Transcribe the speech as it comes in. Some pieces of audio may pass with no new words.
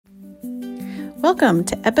Welcome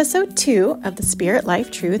to episode 2 of the Spirit Life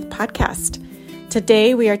Truth podcast.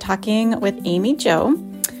 Today we are talking with Amy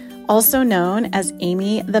Zhou, also known as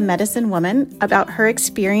Amy the Medicine Woman, about her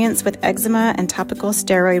experience with eczema and topical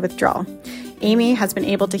steroid withdrawal. Amy has been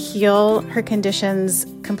able to heal her conditions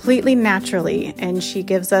completely naturally, and she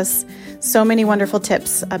gives us so many wonderful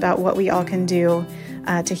tips about what we all can do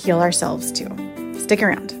to heal ourselves too. Stick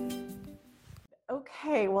around.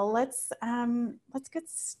 Okay, well, let's get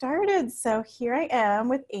started. So here I am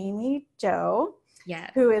with Amy Zhou,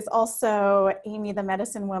 who is also Amy the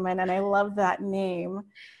Medicine Woman, and I love that name.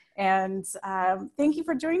 And thank you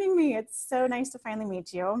for joining me. It's so nice to finally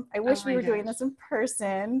meet you. I wish we were doing this in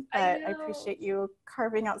person, but I appreciate you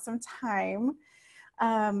carving out some time.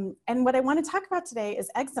 And what I want to talk about today is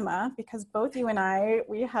eczema, because both you and I,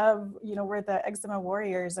 we have, we're the eczema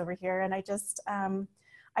warriors over here. And I just,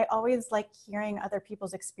 I always like hearing other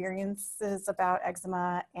people's experiences about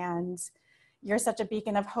eczema, and you're such a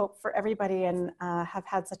beacon of hope for everybody, and have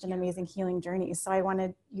had such an amazing healing journey. So I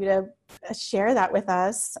wanted you to share that with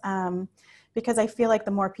us, because I feel like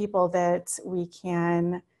the more people that we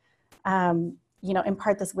can,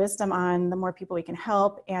 impart this wisdom on, the more people we can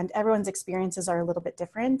help, and everyone's experiences are a little bit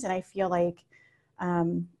different. And I feel like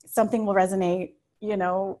something will resonate,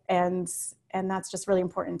 and that's just really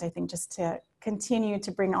important, I think, just to continue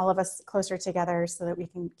to bring all of us closer together so that we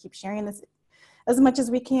can keep sharing this as much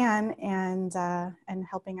as we can, and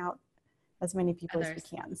helping out as many people as we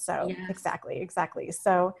can. So exactly.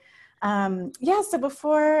 So so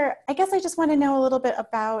before, I guess I just want to know a little bit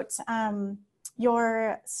about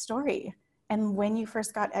your story and when you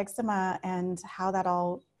first got eczema and how that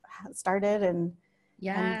all started, and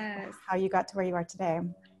how you got to where you are today.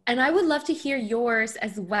 And I would love to hear yours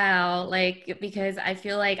as well, because I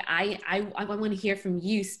feel like I want to hear from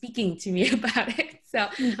you speaking to me about it. So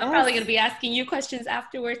I'm probably going to be asking you questions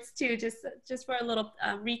afterwards too, just for a little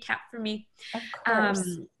recap for me. Of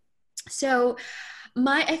course. So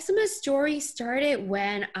my eczema story started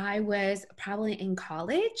when I was probably in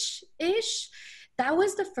college-ish. That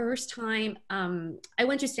was the first time I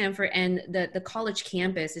went to Stanford, and the college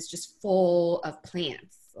campus is just full of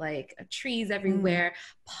plants. Like trees everywhere,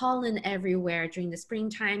 pollen everywhere. During the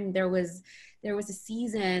springtime, there was a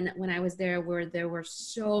season when I was there where there were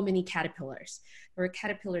so many caterpillars. There were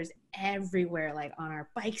caterpillars everywhere, like on our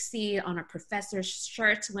bike seat, on our professor's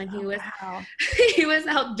shirt when he was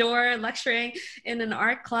outdoor lecturing in an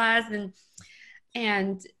art class,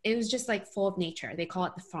 and it was just like full of nature. They call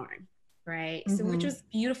it the farm. Right. So which was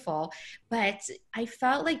beautiful, but I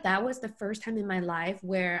felt like that was the first time in my life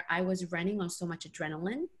where I was running on so much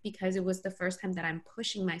adrenaline, because it was the first time that I'm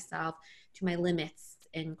pushing myself to my limits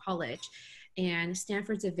in college. And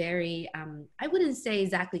Stanford's a very, I wouldn't say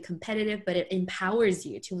exactly competitive, but it empowers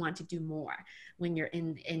you to want to do more when you're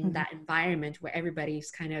in that environment where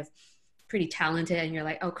everybody's kind of pretty talented, and you're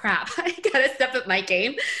like, oh crap, I gotta step up my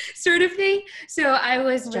game, sort of thing. So I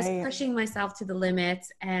was just pushing myself to the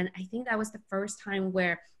limits, and I think that was the first time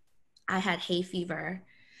where I had hay fever.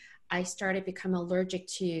 I started becoming allergic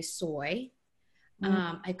to soy.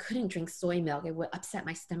 I couldn't drink soy milk. It would upset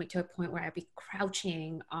my stomach to a point where I'd be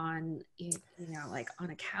crouching on, like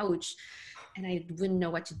on a couch, and I wouldn't know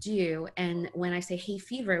what to do. And when I say hay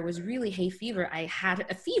fever, it was really hay fever. I had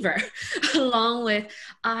a fever along with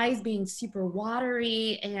eyes being super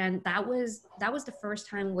watery. And that was the first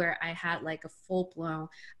time where I had like a full-blown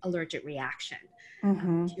allergic reaction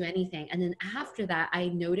to anything. And then after that, I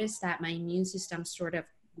noticed that my immune system sort of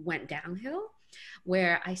went downhill,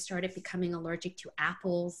 where I started becoming allergic to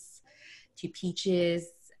apples, to peaches,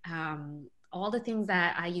 all the things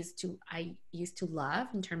that I used to love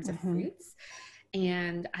in terms of fruits.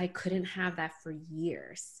 And I couldn't have that for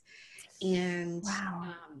years. And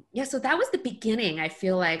so that was the beginning, I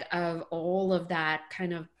feel like, of all of that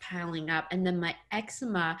kind of piling up. And then my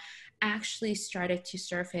eczema actually started to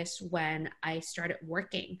surface when I started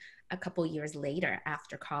working a couple years later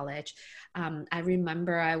after college. I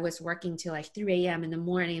remember I was working till like 3 a.m. in the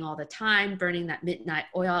morning all the time, burning that midnight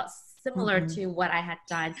oil, similar to what I had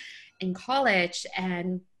done in college.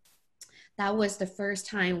 And that was the first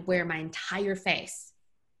time where my entire face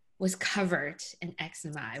was covered in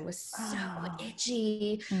eczema. It was so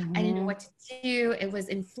itchy. I didn't know what to do. It was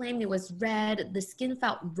inflamed. It was red. The skin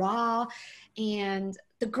felt raw. And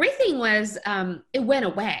the great thing was it went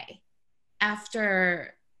away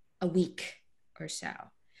after a week or so.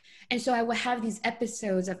 And so I would have these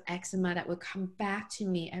episodes of eczema that would come back to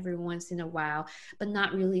me every once in a while, but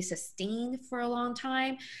not really sustained for a long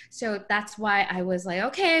time. So that's why I was like,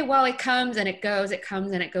 okay, well, it comes and it goes, it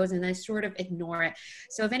comes and it goes, and I sort of ignore it.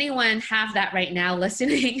 So if anyone have that right now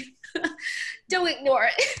listening, don't ignore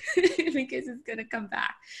it because it's going to come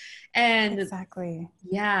back. And exactly.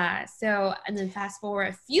 yeah. So, and then fast forward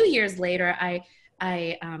a few years later,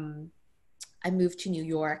 I moved to New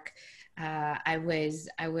York. I was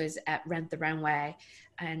at Rent the Runway,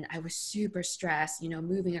 and I was super stressed,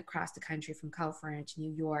 moving across the country from California to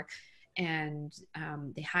New York. And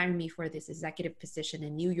they hired me for this executive position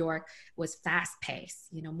in New York. Was fast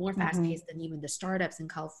paced, more fast paced than even the startups in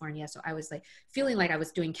California. So I was like feeling like I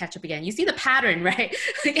was doing catch up again. You see the pattern, right?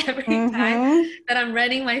 Like every time that I'm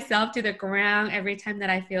running myself to the ground, every time that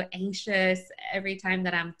I feel anxious, every time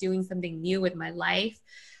that I'm doing something new with my life,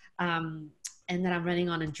 and that I'm running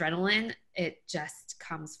on adrenaline, it just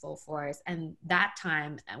comes full force. And that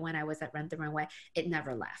time when I was at Rent the Runway, it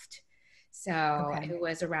never left. So it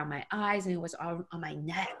was around my eyes, and it was on my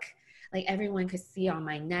neck. Like everyone could see on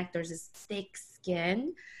my neck, there's this thick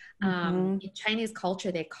skin. In Chinese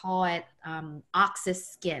culture, they call it ox's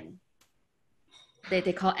skin.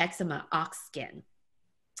 They call eczema ox skin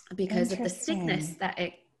because of the thickness that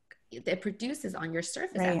it produces on your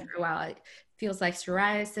surface after a while. It feels like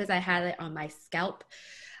psoriasis. I had it on my scalp.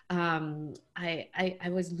 I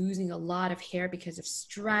was losing a lot of hair because of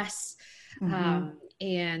stress.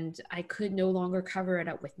 And I could no longer cover it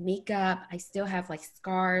up with makeup. I still have like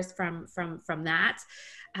scars from that.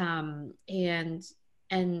 And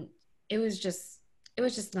it was just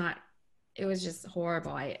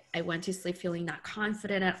horrible. I went to sleep feeling not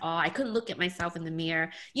confident at all. I couldn't look at myself in the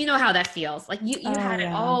mirror. You know how that feels. Like you had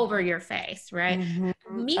it all over your face, right?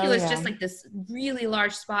 For me, it was just like this really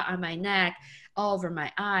large spot on my neck, all over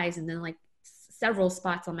my eyes, and then like several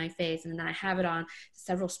spots on my face, and then I have it on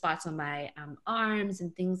several spots on my arms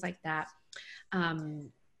and things like that.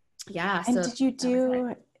 And did you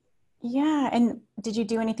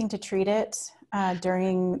do anything to treat it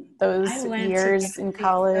during those years in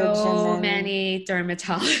college? So many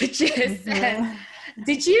dermatologists.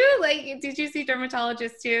 Did you see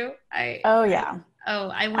dermatologists too? I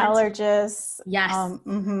went allergists. Yes.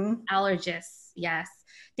 Allergists. Yes.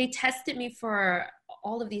 They tested me for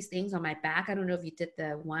all of these things on my back. I don't know if you did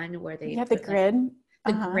the one where they have the grid.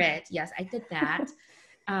 The grid. Yes, I did that.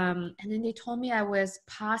 And then they told me I was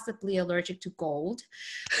possibly allergic to gold.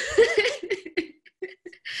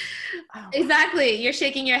 Exactly. You're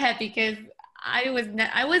shaking your head because I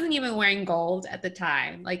wasn't even wearing gold at the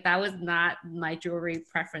time. Like that was not my jewelry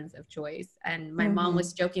preference of choice. And my mom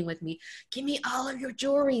was joking with me, give me all of your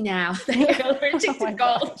jewelry now that you're allergic to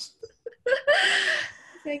gold.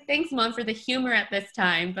 Like, thanks, Mom, for the humor at this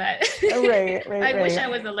time, but I wish I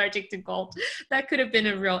was allergic to gold. That could have been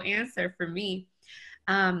a real answer for me.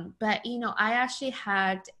 But, I actually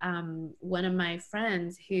had one of my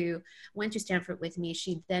friends who went to Stanford with me.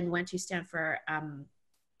 She then went to Stanford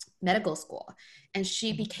medical school, and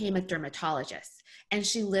she became a dermatologist, and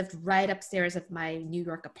she lived right upstairs of my New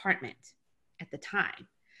York apartment at the time.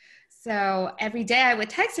 So every day I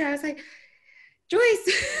would text her. I was like,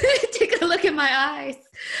 Joyce, take a look at my eyes.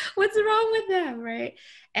 What's wrong with them, right?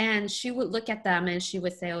 And she would look at them and she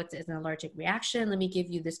would say, oh, it's an allergic reaction. Let me give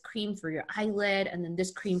you this cream for your eyelid and then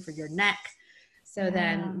this cream for your neck. So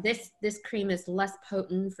then this cream is less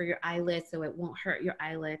potent for your eyelids, so it won't hurt your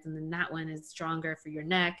eyelids. And then that one is stronger for your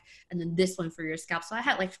neck. And then this one for your scalp. So I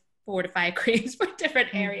had like 4 to 5 creams for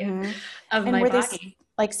different areas of my body. They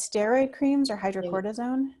like steroid creams or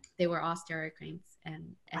hydrocortisone? They were all steroid creams.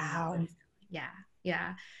 And wow.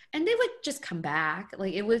 Yeah. And they would just come back.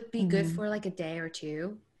 Like it would be good for like a day or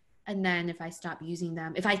two. And then if I stop using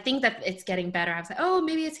them, if I think that it's getting better, I was like, oh,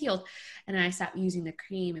 maybe it's healed. And then I stop using the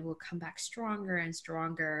cream, it will come back stronger and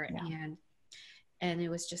stronger. Yeah. And it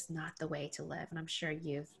was just not the way to live. And I'm sure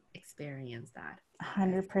you've experienced that.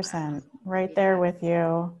 100%. Right there with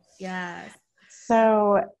you. Yes.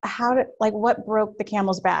 So what broke the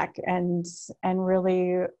camel's back and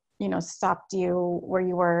really, stopped you where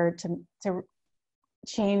you were to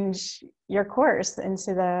change your course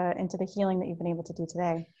into the healing that you've been able to do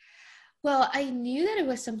today? Well, I knew that it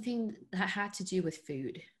was something that had to do with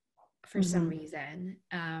food for some reason.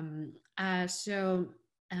 So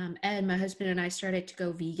Ed, my husband, and I started to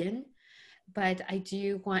go vegan, but I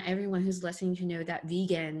do want everyone who's listening to know that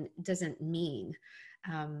vegan doesn't mean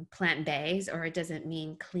plant-based, or it doesn't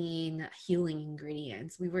mean clean, healing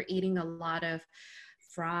ingredients. We were eating a lot of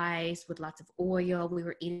fries with lots of oil. We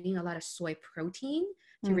were eating a lot of soy protein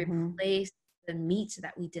to replace the meat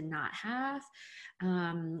that we did not have.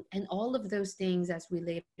 And all of those things, as we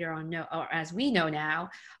later on know, or as we know now,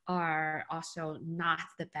 are also not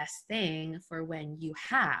the best thing for when you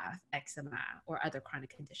have eczema or other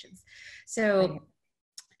chronic conditions. So, Right.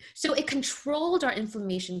 so it controlled our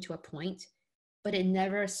inflammation to a point, but it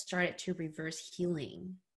never started to reverse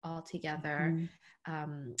healing altogether.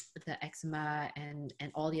 The eczema and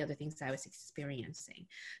all the other things that I was experiencing.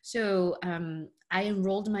 So I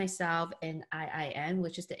enrolled myself in IIN,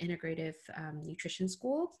 which is the Integrative Nutrition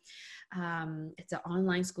School. It's an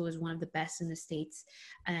online school, is one of the best in the States.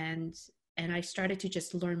 And I started to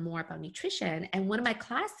just learn more about nutrition. And one of my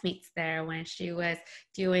classmates there, when she was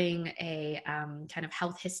doing a kind of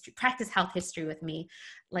practice health history with me,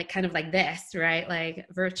 like kind of like this, right? Like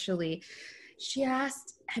virtually, she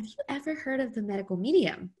asked, have you ever heard of the medical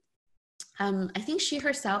medium? I think she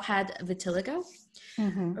herself had vitiligo,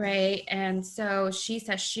 right? And so she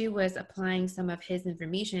said she was applying some of his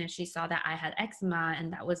information, and she saw that I had eczema,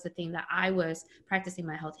 and that was the thing that I was practicing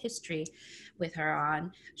my health history with her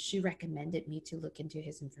on. She recommended me to look into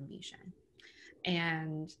his information.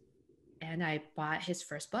 And I bought his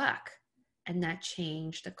first book, and that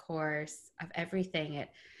changed the course of everything.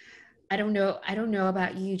 I don't know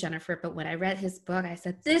about you, Jennifer, but when I read his book, I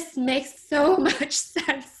said, this makes so much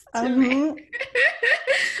sense to me.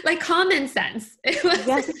 Like common sense.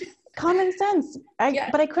 Yes, common sense.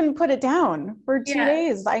 But I couldn't put it down for 2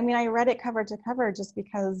 days. I mean, I read it cover to cover just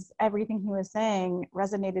because everything he was saying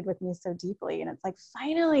resonated with me so deeply. And it's like,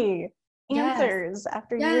 finally, answers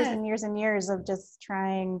after years and years and years of just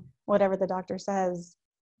trying whatever the doctor says.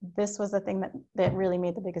 This was the thing that really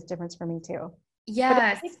made the biggest difference for me too. Yes.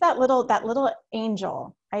 But it takes that little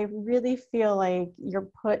angel. I really feel like you're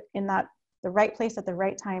put in the right place at the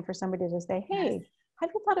right time for somebody to say, hey, have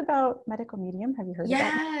you thought about medical medium? Have you heard of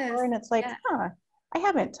that before? And it's like, I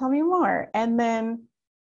haven't. Tell me more. And then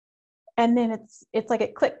it's like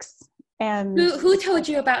it clicks. And who told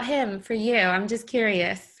you about him for you? I'm just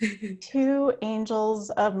curious. Two angels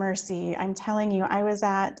of mercy. I'm telling you, I was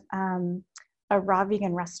at a raw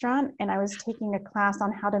vegan restaurant, and I was taking a class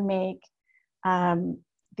on how to make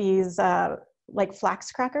these like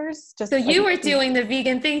flax crackers. So you were doing the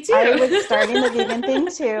vegan thing too. I was starting the vegan thing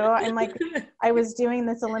too. I'm like, I was doing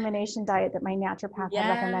this elimination diet that my naturopath had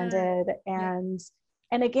recommended.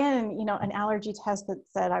 And again, you know, an allergy test that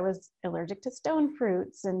said I was allergic to stone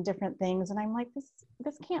fruits and different things. And I'm like,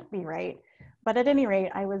 this can't be right. But at any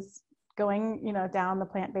rate, I was going, you know, down the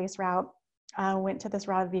plant-based route, went to this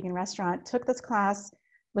raw vegan restaurant, took this class,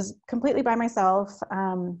 was completely by myself.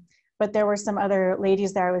 But there were some other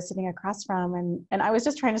ladies there I was sitting across from, and I was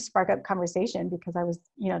just trying to spark up conversation because I was,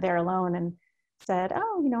 you know, there alone, and said,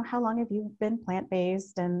 oh, you know, how long have you been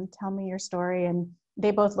plant-based, and tell me your story. And they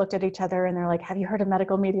both looked at each other and they're like, have you heard of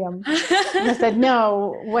medical medium? And I said,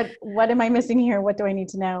 no, what am I missing here? What do I need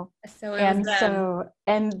to know? And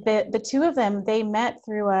the two of them, they met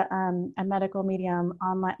through a medical medium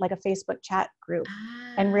online, like a Facebook chat group,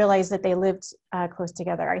 and realized that they lived close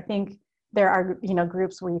together. I think there are, you know,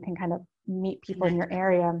 groups where you can kind of meet people in your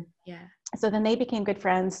area. Yeah. So then they became good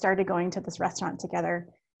friends, started going to this restaurant together.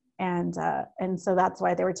 And so that's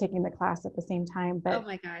why they were taking the class at the same time. But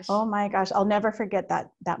oh my gosh, I'll never forget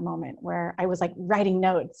that moment where I was like writing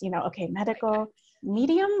notes, you know, okay, medical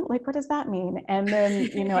medium, like, what does that mean? And then,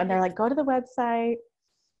 you know, and they're like, go to the website.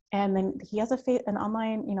 And then he has an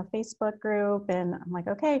online, you know, Facebook group. And I'm like,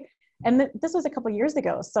 okay. And this was a couple of years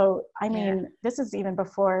ago. So, I mean, this is even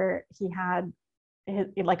before he had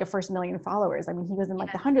like a first million followers. I mean, he was in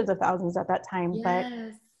like the hundreds of thousands at that time.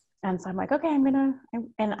 And so I'm like, okay,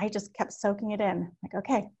 and I just kept soaking it in. Like,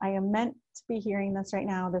 okay, I am meant to be hearing this right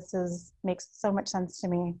now. This makes so much sense to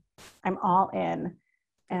me. I'm all in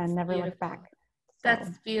and never looked back. So.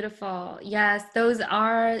 That's beautiful. Yes, those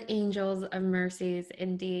are angels of mercies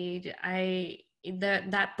indeed.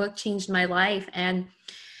 That book changed my life.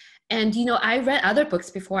 And, you know, I read other books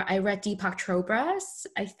before. I read Deepak Chopra's,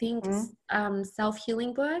 I think,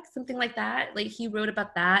 self-healing book, something like that. Like, he wrote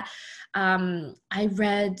about that. I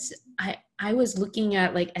was looking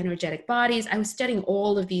at like energetic bodies. I was studying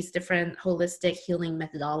all of these different holistic healing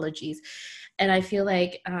methodologies. And I feel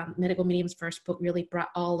like Medical Medium's first book really brought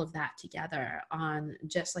all of that together on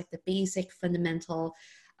just like the basic fundamental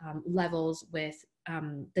levels with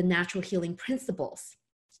the natural healing principles.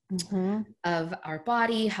 Of our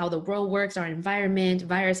body, how the world works, our environment,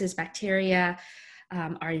 viruses, bacteria,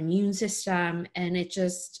 our immune system. And it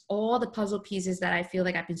just, all the puzzle pieces that I feel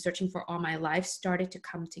like I've been searching for all my life started to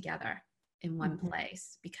come together in one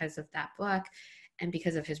place because of that book and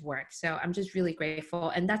because of his work. So I'm just really grateful.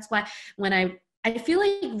 And that's why when I I feel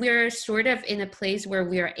like we're sort of in a place where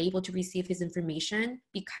we are able to receive his information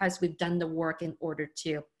because we've done the work in order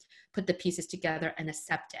to put the pieces together and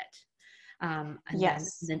accept it, and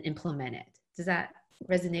Yes. then implement it. Does that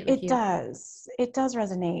resonate with It you? does. It does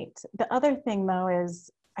resonate. The other thing though is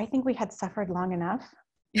I think we had suffered long enough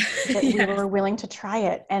that we Yes. were willing to try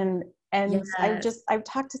it. And Yes. I've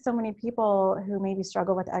talked to so many people who maybe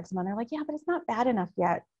struggle with eczema and they're like, yeah, but it's not bad enough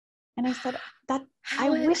yet. And I said that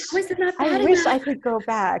How is it not I bad wish I enough? could go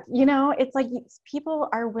back. It's like people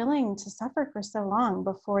are willing to suffer for so long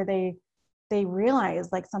before they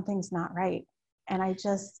realize like something's not right. And I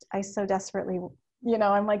so desperately,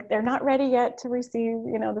 I'm like, they're not ready yet to receive,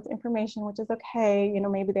 this information, which is okay.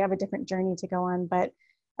 Maybe they have a different journey to go on, but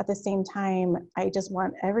at the same time, I just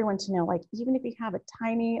want everyone to know, like, even if you have a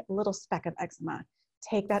tiny little speck of eczema,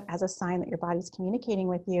 take that as a sign that your body's communicating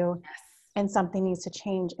with you Yes. and something needs to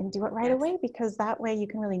change, and do it right Yes. away, because that way you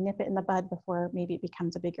can really nip it in the bud before maybe it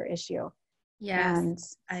becomes a bigger issue. Yes. And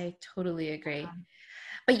I totally agree.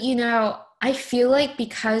 But I feel like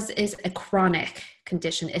because it's a chronic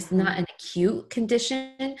condition, it's not an acute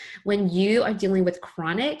condition. When you are dealing with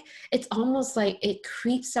chronic, it's almost like it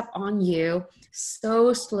creeps up on you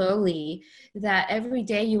so slowly that every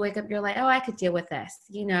day you wake up, you're like, oh, I could deal with this.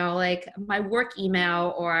 Like my work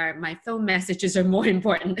email or my phone messages are more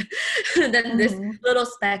important than this little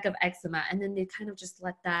speck of eczema. And then they kind of just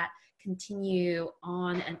let that continue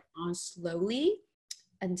on and on slowly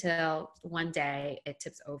until one day it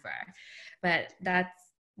tips over. But that's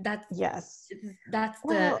yes, that's the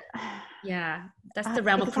well, yeah, that's the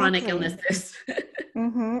realm of chronic exactly. illnesses.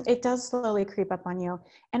 It does slowly creep up on you.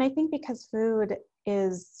 And I think because food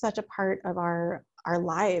is such a part of our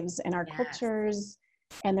lives and our Yes. cultures,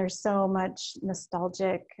 and there's so much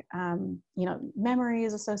nostalgic,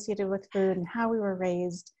 memories associated with food and how we were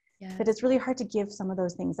raised, Yes. that it's really hard to give some of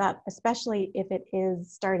those things up, especially if it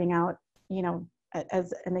is starting out,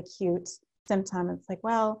 as an acute symptom. It's like,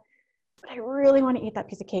 well, but I really want to eat that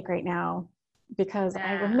piece of cake right now because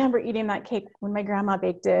I Yeah. remember eating that cake when my grandma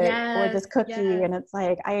baked it, or Yes. this cookie. Yes. And it's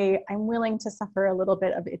like, I'm willing to suffer a little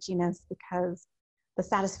bit of itchiness because the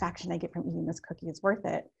satisfaction I get from eating this cookie is worth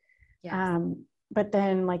it. Yes. But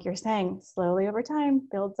then, like you're saying, slowly over time,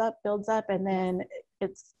 builds up, and then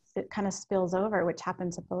it kind of spills over, which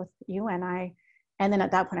happened to both you and I. And then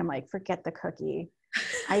at that point, I'm like, forget the cookie.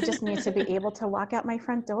 I just need to be able to walk out my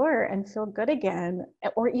front door and feel good again,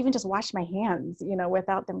 or even just wash my hands,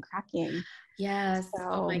 without them cracking. Yes.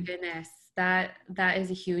 Oh my So, goodness. That is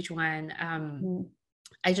a huge one. mhm.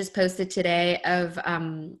 I just posted today of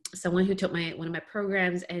someone who took one of my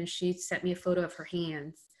programs, and she sent me a photo of her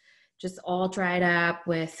hands, just all dried up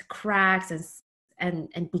with cracks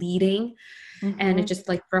and bleeding. And it just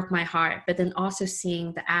like broke my heart. But then also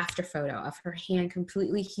seeing the after photo of her hand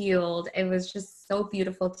completely healed, it was just so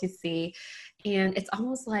beautiful to see. And it's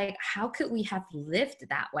almost like, how could we have lived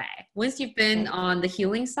that way? Once you've been on the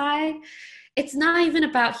healing side, it's not even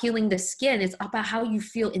about healing the skin, it's about how you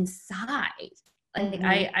feel inside. Like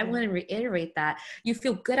I want to reiterate that you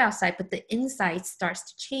feel good outside, but the inside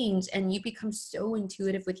starts to change and you become so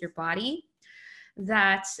intuitive with your body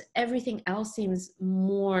that everything else seems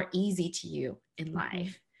more easy to you in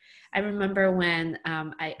life. I remember when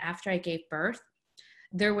after I gave birth,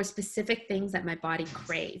 there were specific things that my body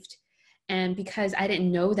craved. And because I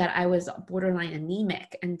didn't know that I was borderline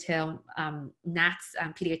anemic until Nat's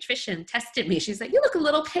pediatrician tested me, she's like, "You look a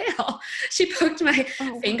little pale." She poked my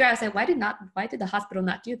finger. I was like, "Why did the hospital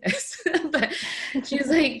not do this?" But she was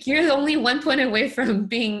like, "You're only 1 point away from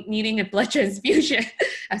needing a blood transfusion."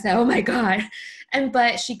 I said, "Oh my God."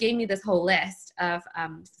 But she gave me this whole list of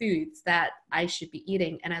foods that I should be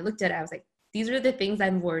eating. And I looked at it, I was like, these are the things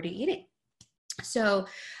I'm already eating. So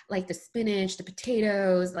like the spinach, the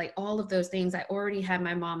potatoes, like all of those things, I already had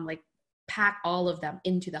my mom like pack all of them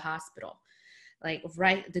into the hospital. Like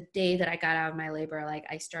right the day that I got out of my labor, like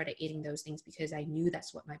I started eating those things because I knew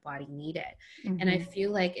that's what my body needed. And I feel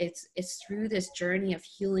like it's through this journey of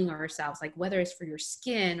healing ourselves, like whether it's for your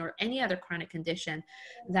skin or any other chronic condition,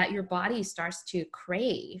 that your body starts to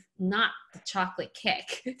crave, not the chocolate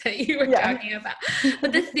kick that you were talking about,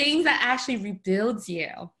 but the things that actually rebuilds you.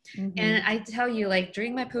 And I tell you, like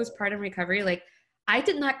during my postpartum recovery, like I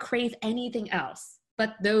did not crave anything else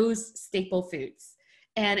but those staple foods.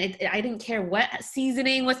 And I didn't care what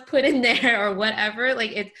seasoning was put in there or whatever.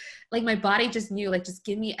 Like my body just knew, like, just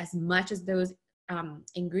give me as much as those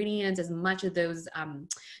ingredients, as much of those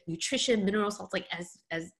nutrition, mineral salts, like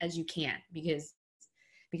as you can, because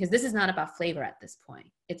this is not about flavor at this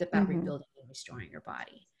point. It's about rebuilding and restoring your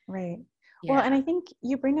body. Right. Well, Yeah. and I think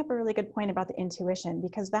you bring up a really good point about the intuition,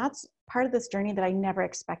 because that's part of this journey that I never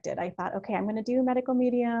expected. I thought, okay, I'm going to do medical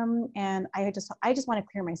medium, and I just want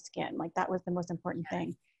to clear my skin. Like that was the most important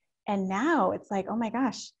thing. And now it's like, oh my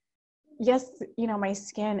gosh, yes, my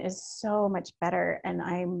skin is so much better and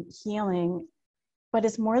I'm healing, but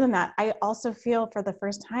it's more than that. I also feel for the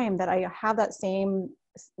first time that I have that same,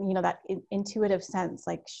 that intuitive sense,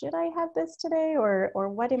 like, should I have this today? Or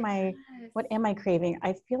what am I craving?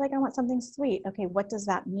 I feel like I want something sweet. Okay, what does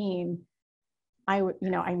that mean?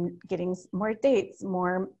 I'm getting more dates,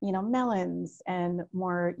 more, melons, and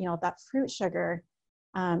more, that fruit sugar,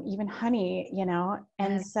 even honey,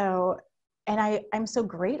 and so, and I'm so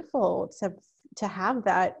grateful to have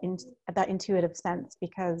that intuitive sense,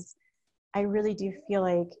 because I really do feel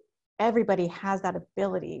like everybody has that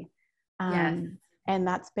ability. Yes. And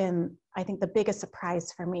that's been, I think, the biggest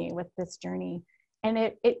surprise for me with this journey. And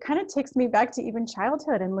it kind of takes me back to even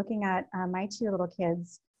childhood and looking at my two little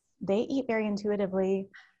kids. They eat very intuitively,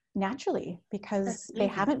 naturally, because they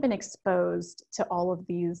haven't been exposed to all of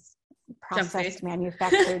these processed,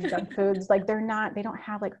 manufactured junk foods. Like they don't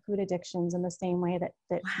have like food addictions in the same way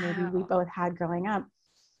that maybe we both had growing up.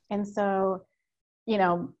 And so,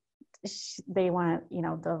 they want,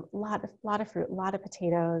 the lot of fruit, a lot of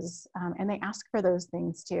potatoes, and they ask for those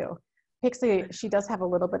things too. Pixie, she does have a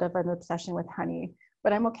little bit of an obsession with honey,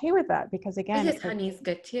 but I'm okay with that, because again, honey's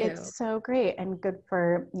good too. It's so great and good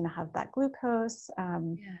for, have that glucose,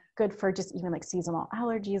 good for just even like seasonal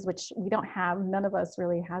allergies, which we don't have. None of us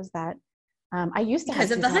really has that. I used to have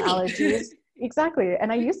seasonal allergies. Exactly.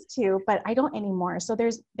 And I used to, but I don't anymore. So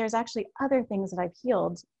there's actually other things that I've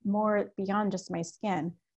healed more beyond just my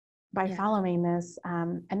skin by following this.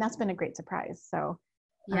 And that's been a great surprise. So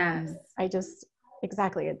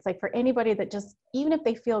exactly. It's like for anybody that just, even if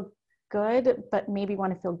they feel good, but maybe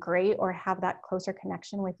want to feel great or have that closer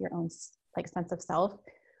connection with your own like sense of self,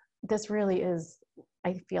 this really is,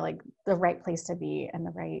 I feel like, the right place to be and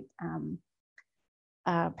the right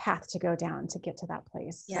path to go down to get to that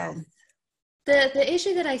place. Yes. So the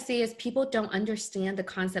issue that I see is people don't understand the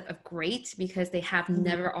concept of great because they have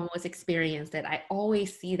never almost experienced it. I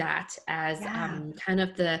always see that as kind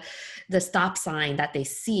of the stop sign that they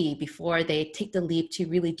see before they take the leap to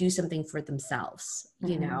really do something for themselves,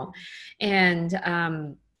 and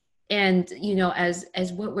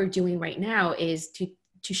as what we're doing right now is to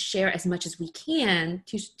share as much as we can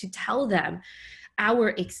to tell them our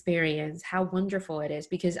experience, how wonderful it is,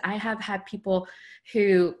 because I have had people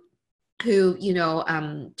who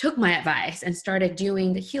took my advice and started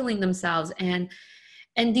doing the healing themselves. And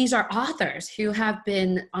these are authors who have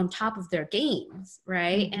been on top of their games,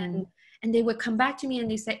 right? And they would come back to me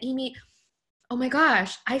and they said, Amy, oh my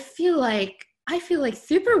gosh, I feel like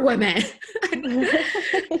superwoman.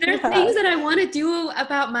 There are things that I want to do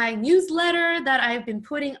about my newsletter that I've been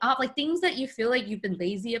putting up, like things that you feel like you've been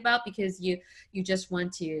lazy about because you just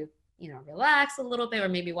want to relax a little bit or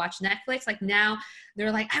maybe watch Netflix. Like now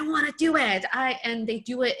they're like, I want to do it. And they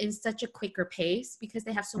do it in such a quicker pace because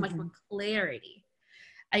they have so much more clarity.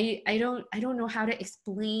 I don't know how to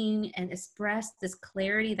explain and express this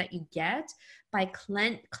clarity that you get by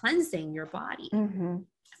cleansing your body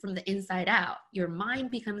from the inside out. Your mind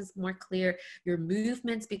becomes more clear. Your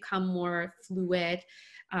movements become more fluid.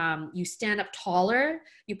 You stand up taller.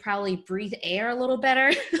 You probably breathe air a little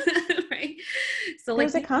better, right? So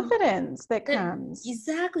there's a confidence that comes.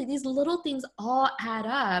 Exactly. These little things all add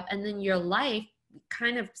up, and then your life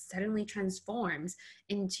kind of suddenly transforms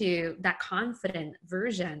into that confident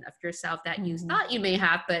version of yourself that you thought you may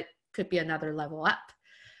have, but could be another level up.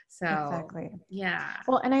 So exactly. Yeah.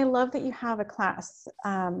 Well, and I love that you have a class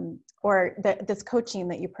or this coaching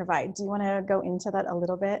that you provide. Do you want to go into that a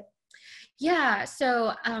little bit? Yeah.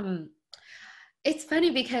 So it's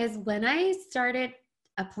funny because when I started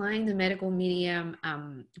applying the medical medium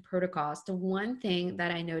protocols, the one thing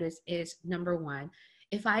that I noticed is, number one,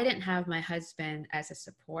 if I didn't have my husband as a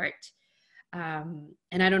support, and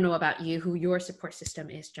I don't know about you, who your support system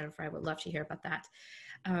is, Jennifer, I would love to hear about that.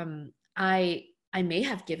 I may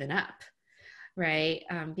have given up, right?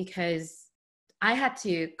 Because I had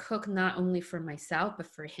to cook not only for myself, but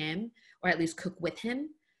for him, or at least cook with him.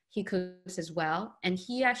 He cooks as well. And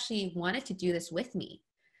he actually wanted to do this with me.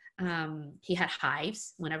 He had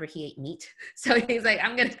hives whenever he ate meat. So he's like,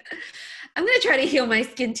 I'm gonna try to heal my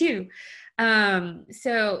skin too.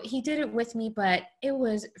 So he did it with me, but it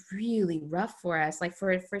was really rough for us. Like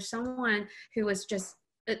for someone who was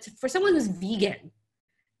for someone who's vegan,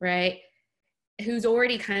 right? Who's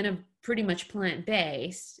already kind of pretty much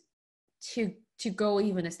plant-based, to go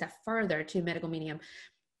even a step further to medical medium,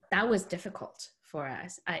 that was difficult for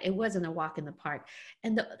us. It wasn't a walk in the park.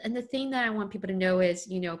 And the thing that I want people to know is,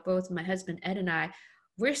 both my husband Ed and I,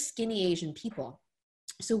 we're skinny Asian people.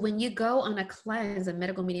 So when you go on a cleanse, a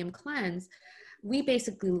medical medium cleanse, we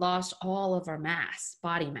basically lost all of our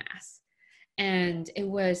body mass. And it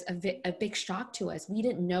was a big shock to us. We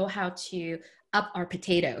didn't know how to up our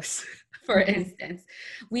potatoes, for instance.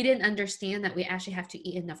 We didn't understand that we actually have to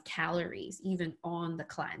eat enough calories, even on the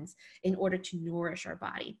cleanse, in order to nourish our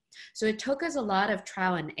body. So it took us a lot of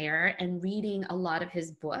trial and error and reading a lot of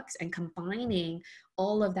his books and combining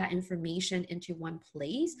all of that information into one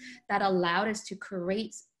place that allowed us to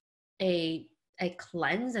create a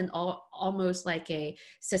cleanse and almost like a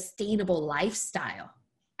sustainable lifestyle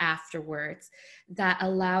afterwards that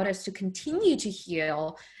allowed us to continue to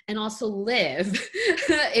heal and also live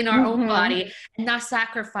in our own body and not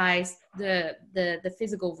sacrifice the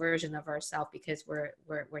physical version of ourselves because we're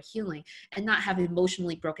healing, and not have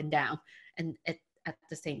emotionally broken down and at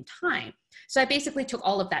the same time. So I basically took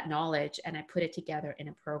all of that knowledge and I put it together in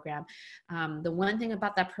a program. The one thing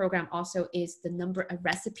about that program also is the number of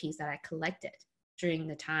recipes that I collected during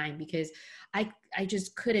the time, because I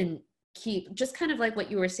just couldn't keep, just kind of like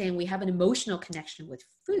what you were saying, we have an emotional connection with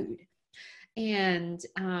food. And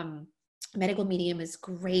medical medium is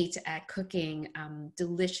great at cooking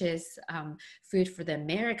delicious food for the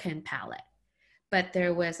American palate. But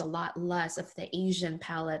there was a lot less of the Asian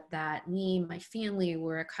palate that me and my family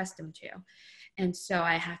were accustomed to. And so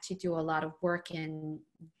I had to do a lot of work in,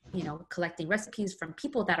 collecting recipes from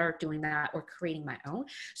people that are doing that or creating my own.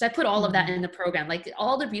 So I put all of that in the program, like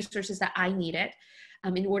all the resources that I needed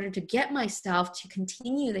in order to get myself to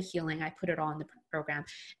continue the healing. I put it all in the program,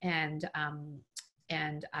 and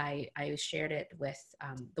I shared it with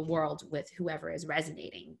the world, with whoever is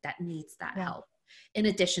resonating that needs that help, in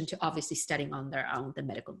addition to obviously studying on their own the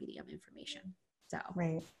medical medium information. So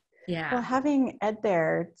right. Yeah. Well, having Ed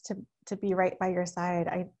there to be right by your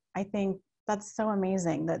side, I think that's so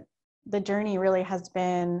amazing that the journey really has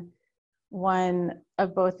been one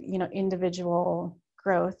of both, individual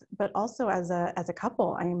growth, but also as a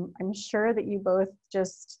couple. I'm sure that you both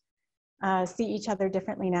just see each other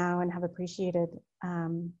differently now and have appreciated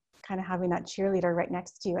kind of having that cheerleader right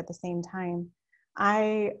next to you at the same time.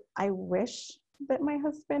 I wish that my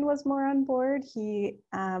husband was more on board.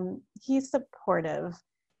 He's supportive,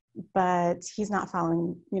 but he's not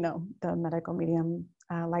following, the medical medium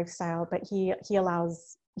lifestyle, but he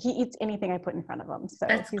eats anything I put in front of him. So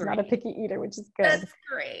he's not a picky eater, which is good. That's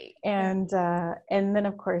great. And then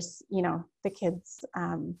of course, the kids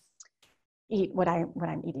eat what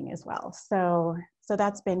I'm eating as well. So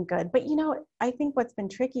that's been good. But, I think what's been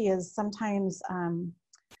tricky is sometimes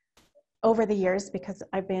over the years, because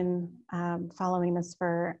I've been following this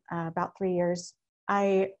for about 3 years,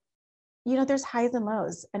 there's highs and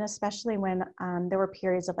lows. And especially when there were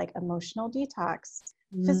periods of like emotional detox,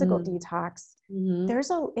 physical detox,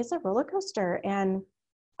 it's a roller coaster. And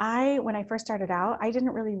when I first started out, I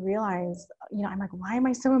didn't really realize, I'm like, why am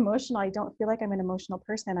I so emotional? I don't feel like I'm an emotional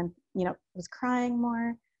person. I'm, was crying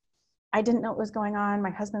more. I didn't know what was going on. My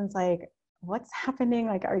husband's like, what's happening?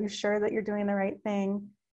 Like, are you sure that you're doing the right thing?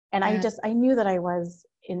 And I knew that I was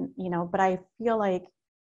but I feel like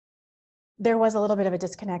there was a little bit of a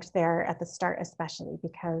disconnect there at the start, especially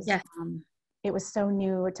because it was so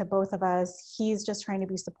new to both of us. He's just trying to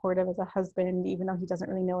be supportive as a husband, even though he doesn't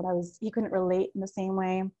really know he couldn't relate in the same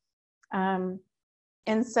way. And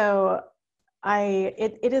so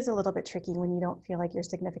it is a little bit tricky when you don't feel like your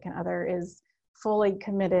significant other is fully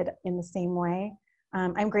committed in the same way.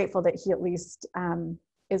 I'm grateful that he at least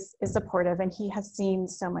is supportive, and he has seen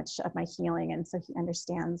so much of my healing, and so he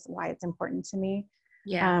understands why it's important to me.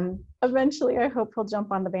 Eventually I hope he'll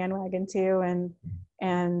jump on the bandwagon too, and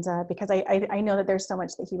because I know that there's so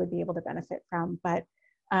much that he would be able to benefit from, but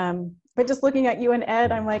just looking at you and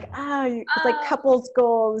Ed, I'm like, it's like couples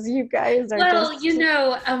goals. You guys are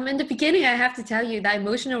in the beginning, I have to tell you, that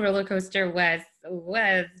emotional roller coaster was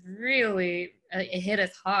really, it hit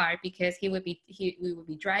us hard, because we would be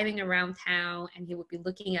driving around town, and he would be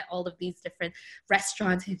looking at all of these different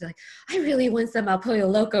restaurants. He'd be like, I really want some El Pollo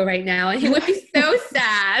Loco right now. And he would be so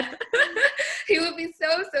sad. He would be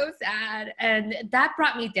so sad. And that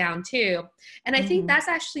brought me down too. And I think that's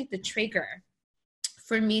actually the trigger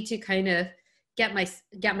for me to kind of get my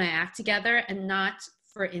act together, and not,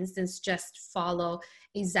 for instance, just follow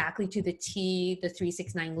exactly to the T, the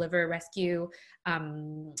 369 liver rescue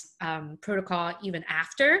protocol, even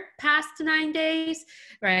after past 9 days,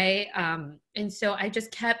 right? And so I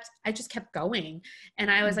just kept going,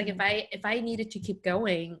 and I was like, if I needed to keep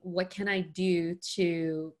going, what can I do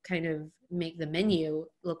to kind of make the menu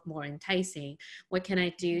look more enticing? What can I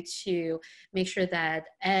do to make sure that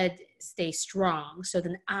Ed stays strong so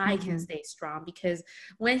then I can stay strong? Because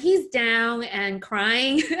when he's down and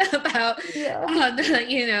crying about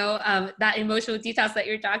that emotional details that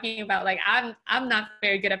you're talking about, like I'm not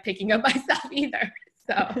very good at picking up myself either.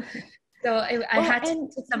 I had to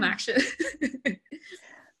take some action.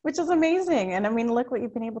 Which is amazing. And I mean, look what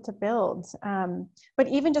you've been able to build. But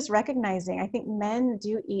even just recognizing, I think men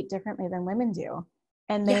do eat differently than women do.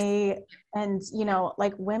 And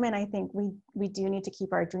like women, I think we do need to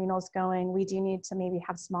keep our adrenals going. We do need to maybe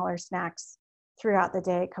have smaller snacks throughout the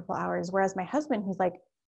day, a couple hours. Whereas my husband, he's like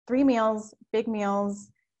 3 meals, big meals,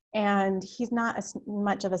 and he's not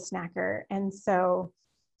much of a snacker. And so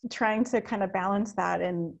trying to kind of balance that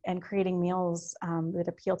and creating meals that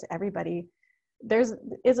appeal to everybody, it is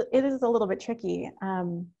a little bit tricky.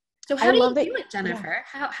 So how do you do it, Jennifer?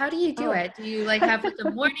 Yeah. How do you do it? Do you like have like a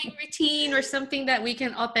morning routine or something that we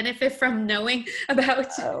can all benefit from knowing about?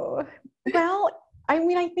 Well, I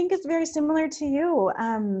mean, I think it's very similar to you.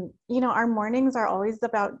 Our mornings are always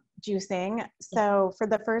about juicing. So for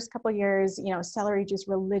the first couple of years, celery juice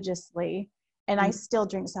religiously, and I still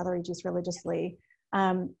drink celery juice religiously.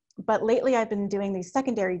 But lately I've been doing these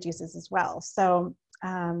secondary juices as well. So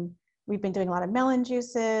we've been doing a lot of melon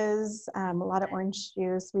juices, a lot of orange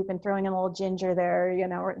juice. We've been throwing in a little ginger there,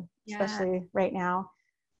 especially right now.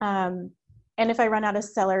 And if I run out of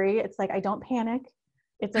celery, it's like, I don't panic.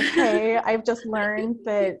 It's okay. I've just learned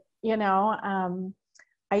that,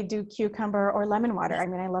 I do cucumber or lemon water. I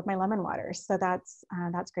mean, I love my lemon water. So that's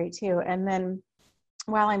great too. And then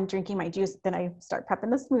while I'm drinking my juice, then I start prepping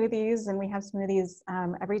the smoothies, and we have smoothies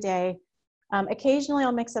every day. Occasionally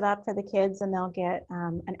I'll mix it up for the kids, and they'll get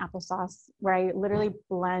an applesauce where I literally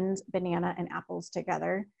blend banana and apples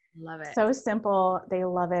together. Love it. So simple. They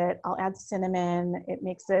love it. I'll add cinnamon. It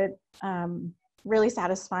makes it really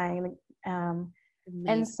satisfying.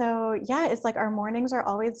 And so, yeah, it's like our mornings are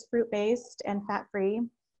always fruit-based and fat-free.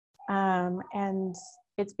 And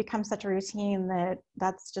it's become such a routine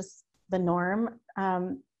that's just the norm.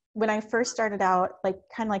 When I first started out, like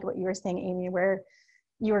kind of like what you were saying, Amy, where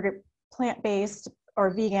you were plant-based or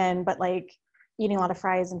vegan, but like eating a lot of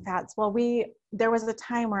fries and fats. Well, there was a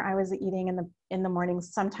time where I was eating in the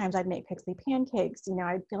mornings. Sometimes I'd make pixie pancakes.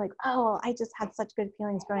 I'd feel like, oh, I just had such good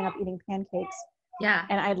feelings growing up eating pancakes. Yeah.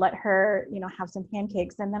 And I'd let her, have some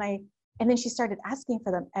pancakes. And then she started asking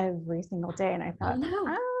for them every single day. And I thought, maybe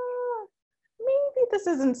this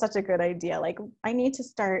isn't such a good idea. Like, I need to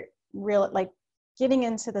start getting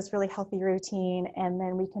into this really healthy routine. And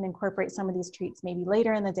then we can incorporate some of these treats maybe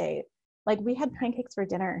later in the day. Like, we had pancakes for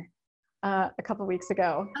dinner a couple of weeks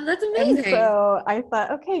ago. Oh, that's amazing. And so I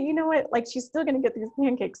thought, okay, you know what? Like, she's still going to get these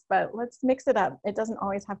pancakes, but let's mix it up. It doesn't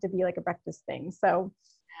always have to be like a breakfast thing. So,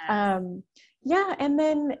 yeah. And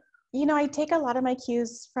then, I take a lot of my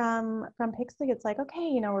cues from Pixley. It's like,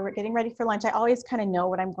 okay, we're getting ready for lunch. I always kind of know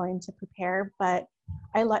what I'm going to prepare, but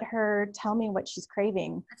I let her tell me what she's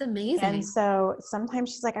craving. That's amazing. And so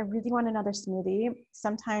sometimes she's like, I really want another smoothie.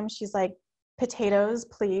 Sometimes she's like, potatoes,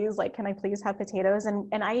 please. Like, can I please have potatoes?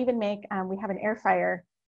 And I even make, we have an air fryer.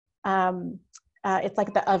 It's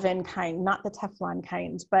like the oven kind, not the Teflon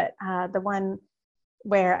kind, but the one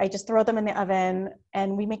where I just throw them in the oven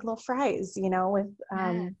and we make little fries, with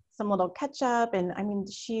some little ketchup. And I mean,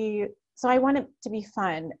 so I want it to be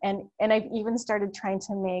fun. And I've even started trying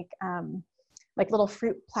to make like little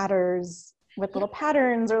fruit platters with little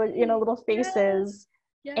patterns or, little faces.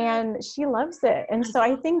 Yeah. And she loves it. And so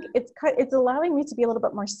I think it's allowing me to be a little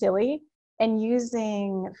bit more silly and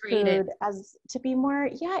using food as to be more,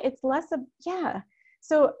 it's less of,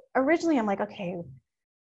 So originally I'm like, okay,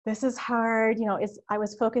 this is hard. I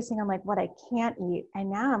was focusing on like what I can't eat.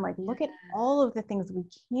 And now I'm like, look at all of the things we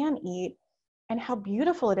can eat and how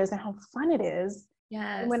beautiful it is and how fun it is.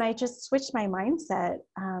 Yes. And when I just switched my mindset,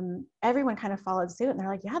 everyone kind of followed suit and they're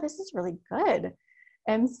like, yeah, this is really good.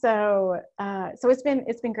 And so it's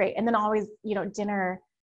been great. And then always, dinner,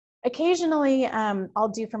 occasionally, I'll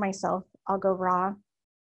do for myself, I'll go raw.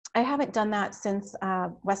 I haven't done that since,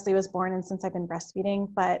 Wesley was born and since I've been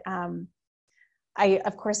breastfeeding, but,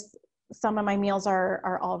 of course, some of my meals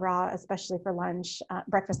are all raw, especially for lunch,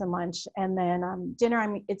 breakfast and lunch. And then,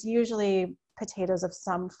 dinner, it's usually potatoes of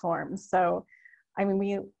some form. So, I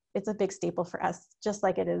mean, it's a big staple for us, just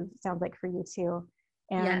like sounds like for you too.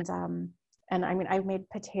 And, and I mean, I've made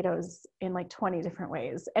potatoes in like 20 different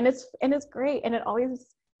ways, and it's great. And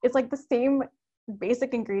it's like the same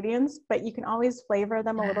basic ingredients, but you can always flavor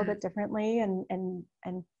them a little bit differently and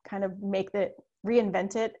kind of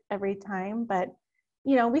reinvent it every time. But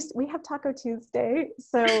we have Taco Tuesday.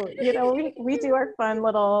 So, we do our fun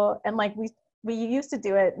little, and like we used to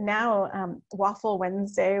do it now, Waffle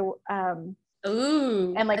Wednesday,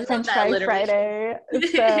 Ooh, and I like love French that Fry alliteration.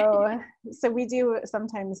 Friday. So we do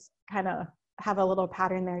sometimes kind of have a little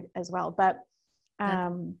pattern there as well. That's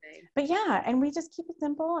Um, amazing. but yeah, and we just keep it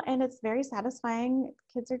simple, and it's very satisfying.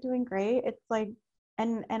 Kids are doing great. It's like,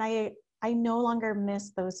 and I no longer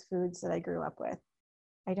miss those foods that I grew up with.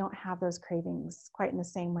 I don't have those cravings quite in the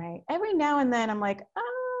same way. Every now and then I'm like,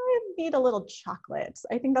 oh, I need a little chocolate.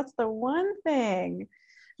 I think that's the one thing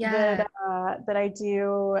Yeah. that I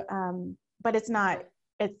do. But it's not,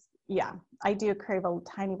 yeah, I do crave a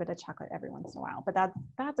tiny bit of chocolate every once in a while, but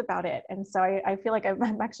that's about it. And so I feel like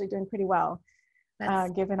I'm actually doing pretty well,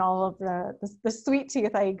 That's given all of the sweet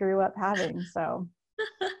tooth I grew up having. So,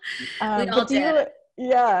 we all but did.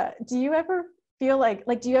 do you ever feel like,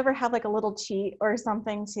 do you ever have like a little cheat or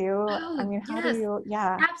something too? I Oh, mean, how do yes. you,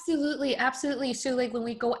 yeah. Absolutely, absolutely. So like when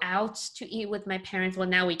we go out to eat with my parents, well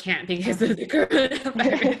now we can't Uh, because of the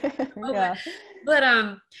coronavirus. yeah. But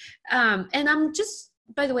and I'm just,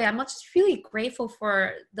 by the way, I'm just really grateful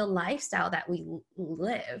for the lifestyle that we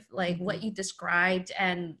live, like what Mhm. you described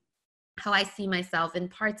and how I see myself in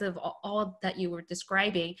parts of all that you were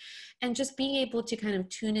describing, and just being able to kind of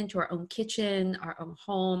tune into our own kitchen, our own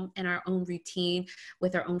home, and our own routine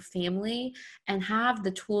with our own family, and have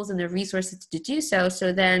the tools and the resources to do so.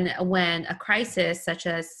 So then when a crisis such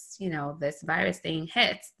as, this virus thing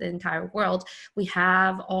hits the entire world, we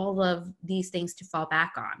have all of these things to fall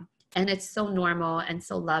back on. And it's so normal and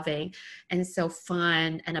so loving and so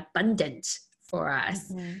fun and abundant for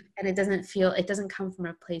us, Mhm. and it doesn't come from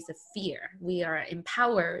a place of fear. We are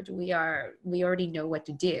empowered. We already know what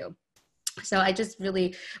to do. So I just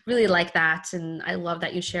really really like that, and I love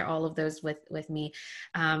that you share all of those with me.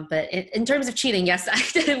 But in terms of cheating, yes,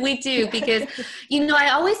 we do, because I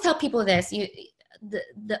always tell people this: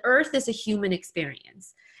 the earth is a human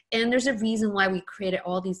experience, and there's a reason why we created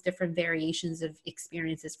all these different variations of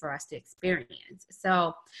experiences for us to experience.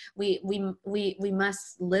 So we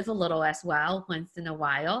must live a little as well once in a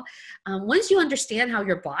while. Once you understand how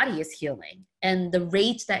your body is healing and the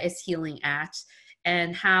rate that is healing at,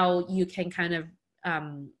 and how you can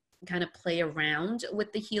um, kind of play around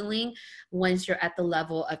with the healing once you're at the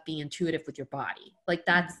level of being intuitive with your body. Like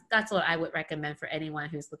that's what I would recommend for anyone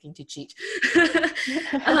who's looking to cheat.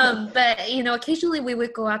 But occasionally we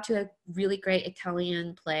would go out to a really great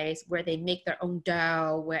Italian place where they make their own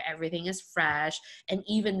dough, where everything is fresh, and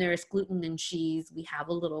even there's gluten and cheese. We have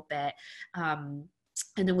a little bit.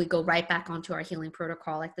 And then we go right back onto our healing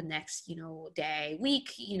protocol like the next day,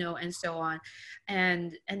 week, and so on.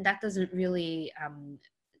 And that doesn't really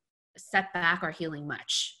set back our healing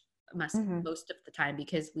Mhm. most of the time,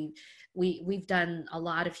 because we've done a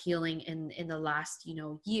lot of healing in the last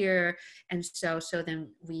year, and so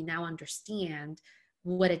then we now understand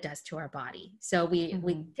what it does to our body. So we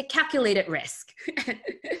Mhm. take calculated risk.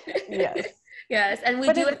 Yes. Yes, and we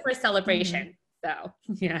But do it, it for mhm. celebration. So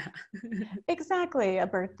yeah. Exactly, a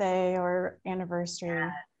birthday or anniversary.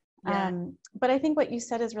 Yeah. But I think what you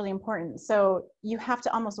said is really important. So you have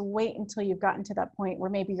to almost wait until you've gotten to that point where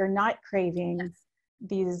maybe you're not craving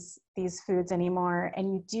Yes. these foods anymore,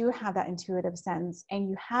 and you do have that intuitive sense, and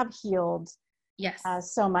you have healed Yes.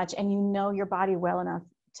 so much, and you know your body well enough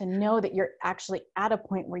to know that you're actually at a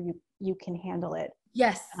point where you can handle it.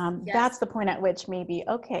 Yes. That's Yes. the point at which maybe,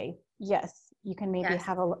 okay, yes, you can maybe Yes.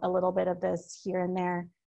 have a little bit of this here and there.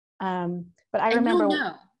 But I And remember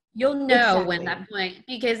you'll know when exactly. that point,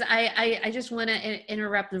 because I just want to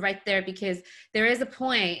interrupt right there, because there is a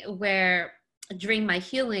point where during my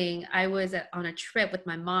healing I was on a trip with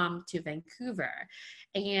my mom to Vancouver,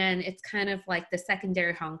 and it's kind of like the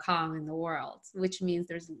secondary Hong Kong in the world, which means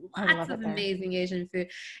there's I lots love of it there. amazing Asian food.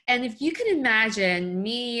 And if you can imagine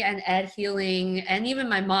me and Ed healing, and even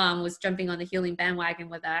my mom was jumping on the healing bandwagon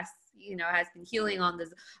with us, has been healing on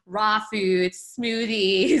this raw food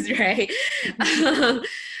smoothies, right?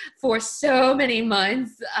 For so many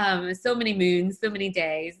months, so many moons, so many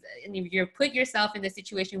days. And if you put yourself in the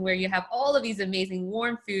situation where you have all of these amazing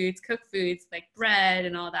warm foods, cooked foods like bread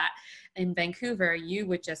and all that in Vancouver, you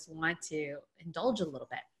would just want to indulge a little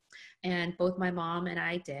bit. And both my mom and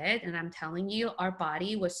I did. And I'm telling you, our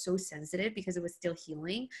body was so sensitive because it was still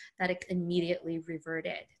healing that it immediately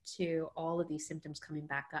reverted to all of these symptoms coming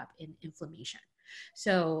back up in inflammation.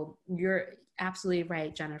 So you're absolutely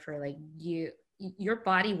right, Jennifer. Like your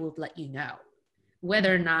body will let you know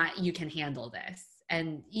whether or Mhm. not you can handle this.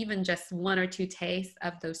 And even just one or two tastes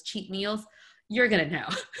of those cheat meals, you're going to know.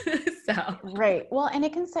 So Right. Well, and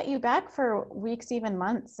it can set you back for weeks, even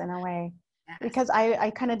months in a way. because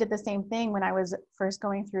I kind of did the same thing when I was first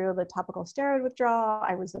going through the topical steroid withdrawal.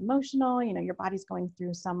 I was emotional, you know, your body's going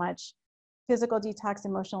through so much physical detox,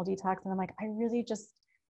 emotional detox. And I'm like, I really just,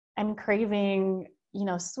 I'm craving, you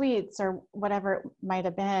know, sweets or whatever it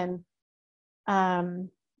might've been.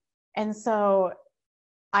 And so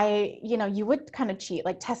you know, you would kind of cheat,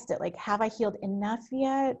 like test it, like, have I healed enough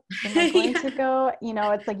yet? Am I going to go, you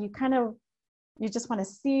know, it's like, you just want to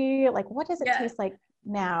see, like, what does it taste like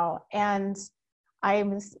now? And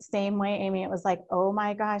I'm the same way, Amy. It was like, oh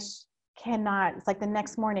my gosh, cannot. It's like the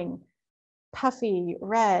next morning, puffy,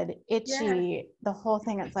 red, itchy, the whole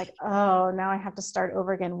thing. It's like, oh, now I have to start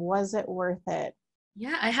over again. Was it worth it?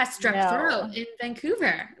 Yeah, I had strep throat in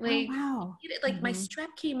Vancouver. Like, wow. My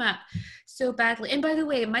strep came up so badly. And by the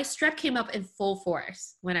way, my strep came up in full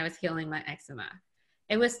force when I was healing my eczema.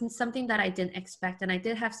 It was something that I didn't expect. And I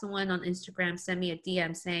did have someone on Instagram send me a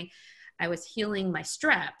DM saying I was healing my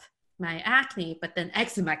strep, my acne, but then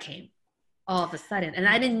eczema came all of a sudden. And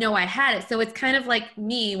I didn't know I had it. So it's kind of like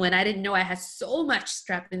me when I didn't know I had so much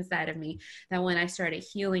strep inside of me that when I started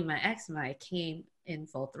healing my eczema, it came in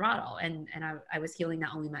full throttle. And I was healing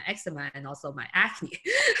not only my eczema and also my acne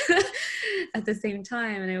at the same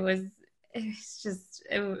time. And it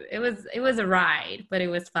was a ride, but it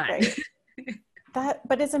was fun. Right.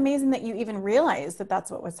 But it's amazing that you even realized that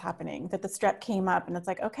that's what was happening, that the strep came up and it's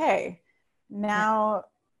like, okay, now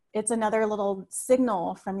it's another little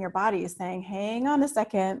signal from your body saying, hang on a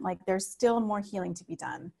second, like there's still more healing to be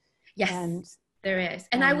done. Yes, and there is.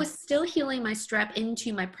 And I was still healing my strep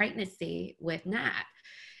into my pregnancy with NAT.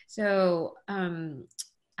 So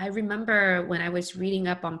I remember when I was reading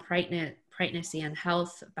up on pregnancy and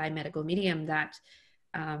health by medical medium that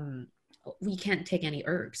we can't take any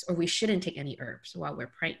herbs, or we shouldn't take any herbs while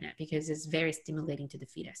we're pregnant because it's very stimulating to the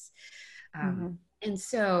fetus. And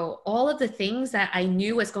so all of the things that I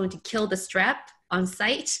knew was going to kill the strep on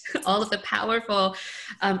site, all of the powerful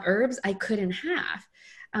herbs I couldn't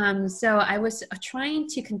have. So I was trying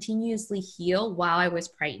to continuously heal while I was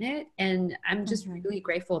pregnant. And I'm just really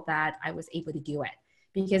grateful that I was able to do it,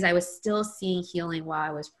 because I was still seeing healing while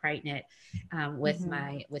I was pregnant with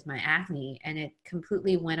my acne. And it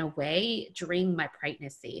completely went away during my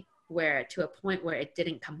pregnancy, to a point where it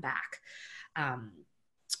didn't come back.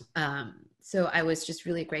 So I was just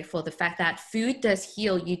really grateful. The fact that food does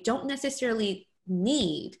heal, you don't necessarily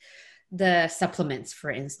need the supplements, for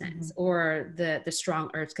instance, or the strong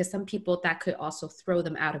herbs, because some people that could also throw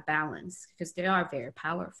them out of balance because they are very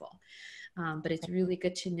powerful. But it's really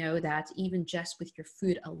good to know that even just with your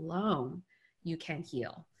food alone, you can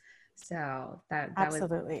heal. So that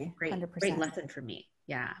absolutely was a great lesson for me.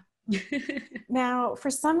 Yeah. Now, for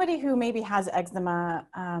somebody who maybe has eczema,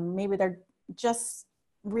 maybe they're just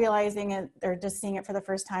realizing it, they're just seeing it for the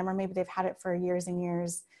first time, or maybe they've had it for years and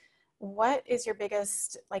years. What is your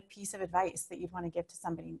biggest piece of advice that you'd want to give to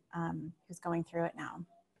somebody who's going through it now?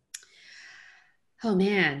 Oh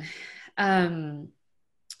man.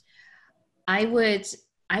 I would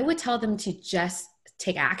tell them to just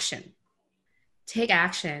take action. Take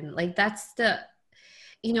action. Like that's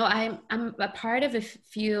I'm a part of a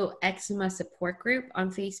few eczema support group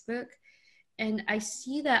on Facebook. And I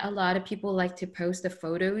see that a lot of people like to post the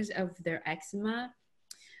photos of their eczema,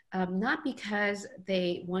 not because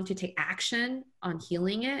they want to take action on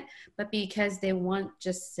healing it, but because they want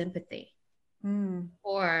just sympathy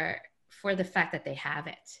for the fact that they have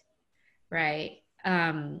it, right?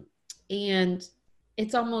 And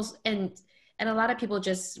it's almost, and a lot of people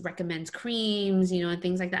just recommend creams, and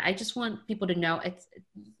things like that. I just want people to know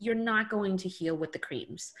you're not going to heal with the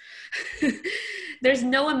creams. There's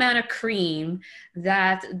no amount of cream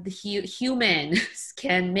that the humans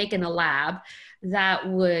can make in a lab that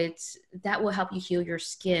will help you heal your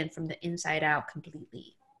skin from the inside out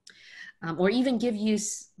completely, or even give you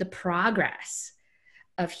the progress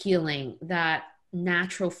of healing that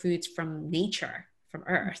natural foods from nature, from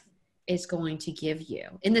earth, is going to give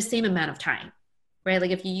you in the same amount of time, right?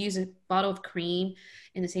 Like if you use a bottle of cream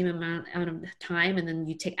in the same amount of time, and then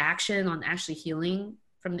you take action on actually healing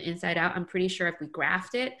from the inside out, I'm pretty sure if we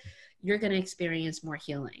graft it, you're going to experience more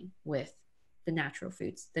healing with the natural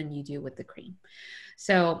foods than you do with the cream.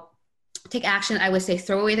 So take action. I would say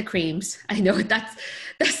throw away the creams. I know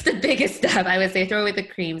that's the biggest step. I would say throw away the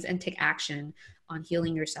creams and take action on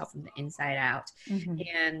healing yourself from the inside out.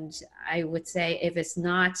 And I would say if it's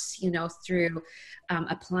not, through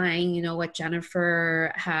applying, what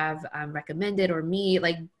Jennifer have recommended, or me,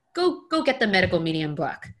 like go get the medical medium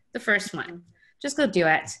book, the first one. Just go do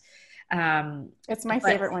it. It's my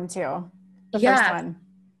favorite one too. The first one.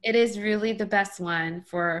 It is really the best one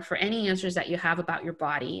for any answers that you have about your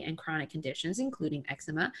body and chronic conditions, including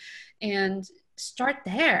eczema, and start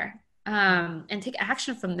there. And take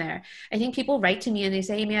action from there. I think people write to me and they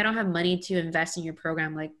say, Amy, I don't have money to invest in your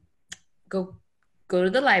program. Like, go to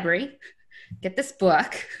the library, get this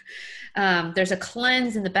book. There's a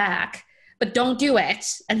cleanse in the back, but don't do it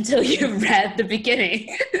until you've read the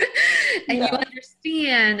beginning and you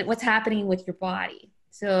understand what's happening with your body.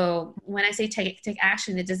 So when I say take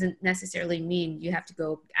action, it doesn't necessarily mean you have to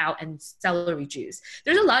go out and celery juice.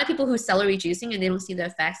 There's a lot of people who celery juicing and they don't see the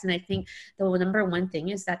effects. And I think the number one thing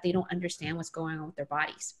is that they don't understand what's going on with their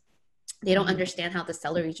bodies. They don't understand how the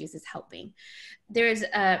celery juice is helping. There's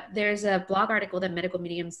a blog article that Medical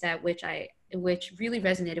Medium said, which really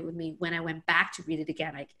resonated with me when I went back to read it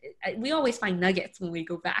again. We always find nuggets when we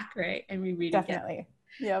go back, right? And we read it again. Definitely.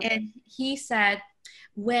 Yep. And he said,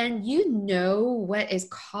 when you know what is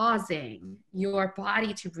causing your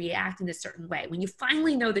body to react in a certain way, when you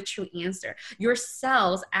finally know the true answer, your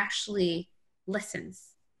cells actually listens.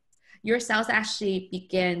 Your cells actually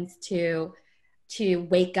begins to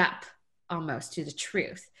wake up almost to the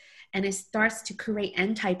truth. And it starts to create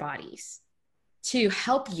antibodies to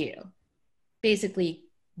help you basically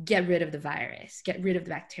get rid of the virus, get rid of the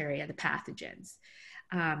bacteria, the pathogens.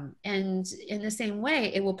 And in the same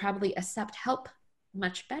way, it will probably accept help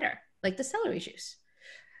much better, like the celery juice,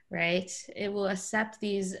 right? It will accept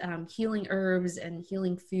these healing herbs and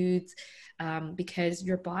healing foods because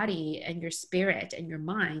your body and your spirit and your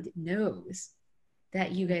mind knows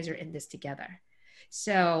that you guys are in this together.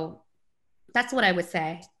 So that's what I would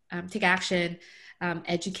say. Take action,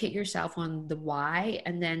 educate yourself on the why,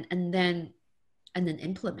 and then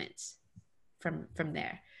implement from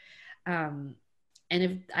there. And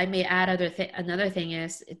if I may add another thing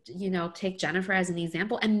is, take Jennifer as an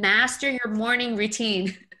example and master your morning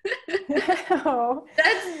routine. That's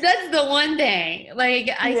the one thing. Like,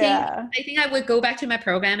 I think I would go back to my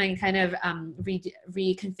program and kind of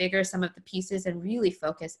reconfigure some of the pieces and really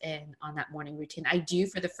focus in on that morning routine. I do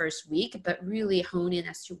for the first week, but really hone in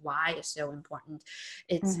as to why it's so important.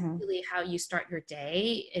 It's really how you start your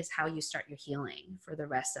day is how you start your healing for the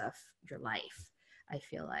rest of your life, I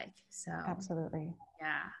feel like. So absolutely.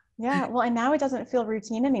 Yeah. Well, and now it doesn't feel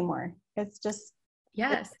routine anymore. It's just,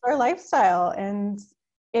 it's our lifestyle. And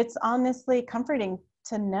it's honestly comforting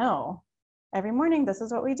to know every morning, this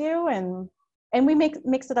is what we do. And we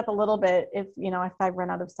mix it up a little bit if I run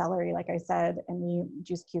out of celery, like I said, and we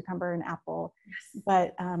juice cucumber and apple,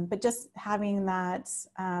 but just having that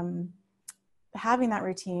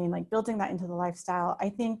routine, like building that into the lifestyle, I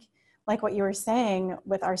think, like what you were saying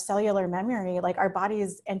with our cellular memory, like our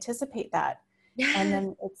bodies anticipate that. Yes. And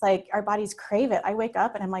then it's like our bodies crave it. I wake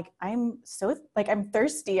up and I'm like, I'm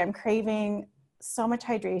thirsty. I'm craving so much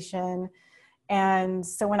hydration. And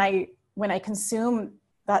so when I consume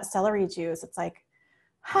that celery juice, it's like,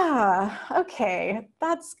 okay,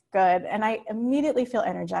 that's good. And I immediately feel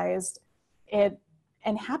energized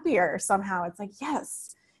and happier somehow. It's like,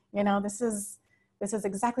 yes, this is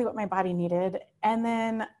exactly what my body needed. And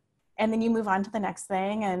then you move on to the next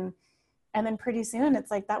thing. And then pretty soon it's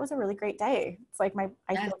like, that was a really great day. It's like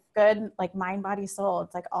I feel good, like mind, body, soul.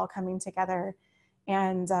 It's like all coming together.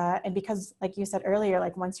 And because like you said earlier,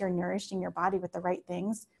 like once you're nourishing your body with the right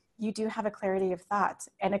things, you do have a clarity of thought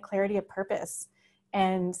and a clarity of purpose.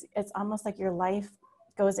 And it's almost like your life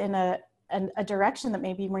goes in a direction that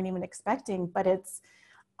maybe you weren't even expecting, but it's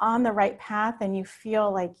on the right path. And you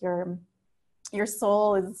feel like your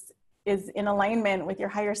soul is in alignment with your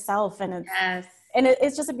higher self. And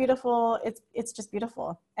it's just it's just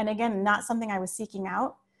beautiful. And again, not something I was seeking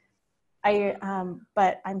out.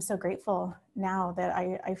 But I'm so grateful now that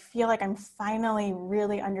I feel like I'm finally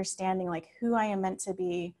really understanding like who I am meant to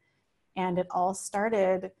be. And it all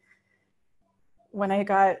started when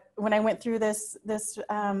I went through this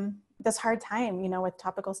hard time, with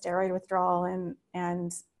topical steroid withdrawal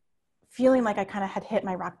and feeling like I kind of had hit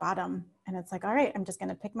my rock bottom. And it's like, all right, I'm just going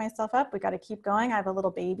to pick myself up. We got to keep going. I have a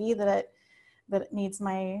little baby that needs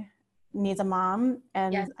a mom,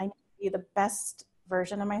 and I need to be the best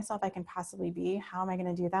version of myself I can possibly be. How am I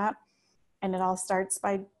going to do that? And it all starts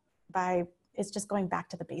by it's just going back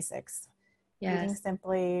to the basics, eating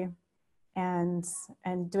simply, and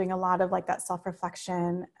doing a lot of like that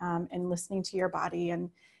self-reflection, and listening to your body and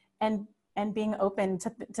being open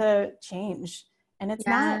to change. And it's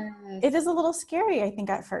it is a little scary, I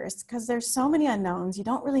think, at first, because there's so many unknowns. You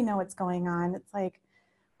don't really know what's going on. It's like,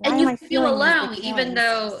 and you feel alone, even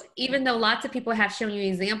though lots of people have shown you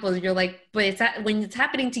examples. You're like, but when it's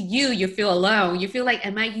happening to you, you feel alone. You feel like,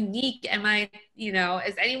 am I unique? Am I,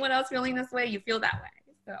 is anyone else feeling this way? You feel that way.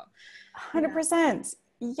 So 100%.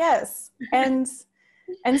 Yes. And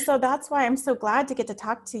so that's why I'm so glad to get to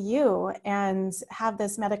talk to you and have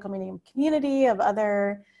this medical medium community of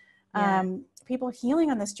other people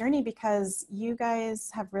healing on this journey, because you guys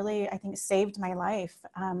have really, I think, saved my life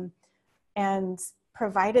and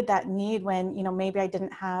provided that need when, maybe I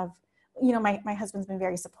didn't have, my husband's been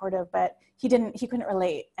very supportive, but he couldn't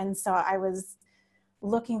relate. And so I was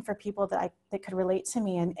looking for people that could relate to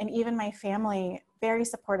me, and even my family, very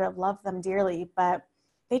supportive, loved them dearly, but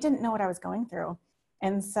they didn't know what I was going through.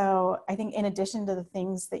 And so I think in addition to the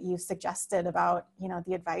things that you suggested about,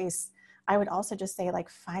 the advice, I would also just say, like,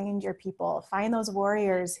 find your people, find those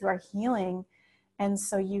warriors who are healing. And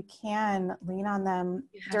so you can lean on them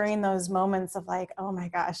during those moments of like, oh my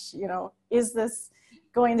gosh, is this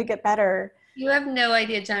going to get better? You have no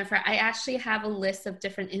idea, Jennifer. I actually have a list of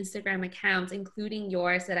different Instagram accounts, including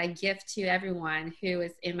yours, that I give to everyone who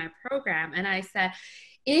is in my program. And I said,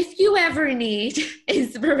 if you ever need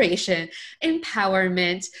inspiration,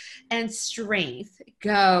 empowerment, and strength,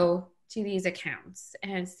 go to these accounts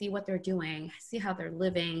and see what they're doing, see how they're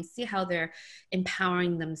living, see how they're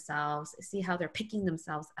empowering themselves, see how they're picking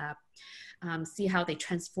themselves up, see how they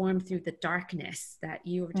transform through the darkness that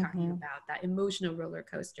you were talking about, that emotional roller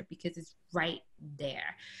coaster, because it's right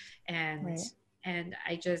there. And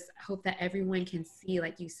I just hope that everyone can see,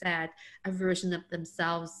 like you said, a version of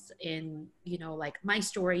themselves in, like my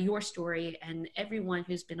story, your story, and everyone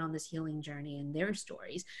who's been on this healing journey and their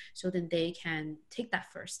stories, so then they can take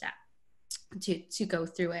that first step to go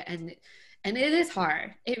through it. And it is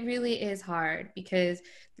hard. It really is hard, because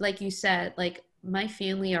like you said, like my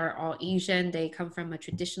family are all Asian. They come from a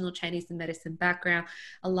traditional Chinese medicine background.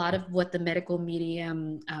 A lot of what the medical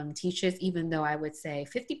medium teaches, even though I would say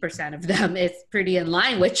 50% of them is pretty in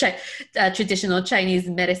line with traditional Chinese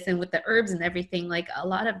medicine, with the herbs and everything, like a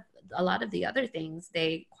lot of the other things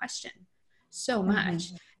they question so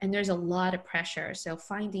much. And there's a lot of pressure. So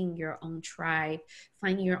finding your own tribe,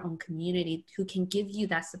 finding your own community who can give you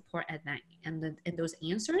that support and those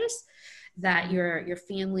answers that your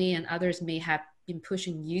family and others may have been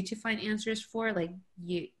pushing you to find answers for, like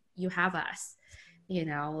you have us,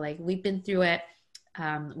 like we've been through it.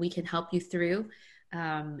 We can help you through,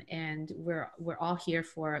 and we're all here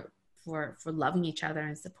for loving each other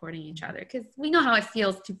and supporting each other, because we know how it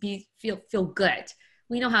feels to feel good.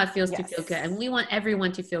 We know how it feels to feel good, and we want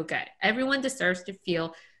everyone to feel good. Everyone deserves to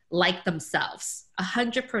feel like themselves,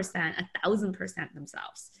 100%, 1,000%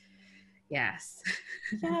 themselves. Yes.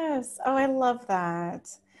 Yes. Oh, I love that.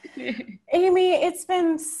 Amy, it's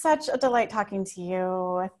been such a delight talking to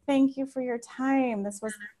you. Thank you for your time.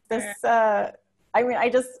 I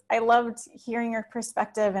loved hearing your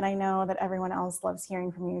perspective, and I know that everyone else loves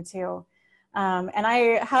hearing from you too. And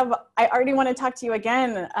I already want to talk to you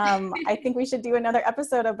again. I think we should do another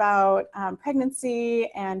episode about pregnancy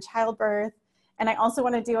and childbirth. And I also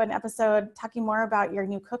want to do an episode talking more about your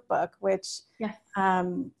new cookbook, which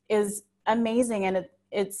is amazing, and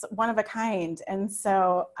it's one of a kind. And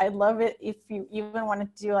so I'd love it if you even want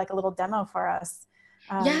to do like a little demo for us.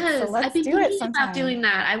 Yes, so let's I've been do it thinking sometime. about doing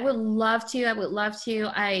that. I would love to.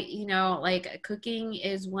 Like cooking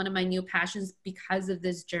is one of my new passions because of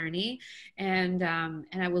this journey. And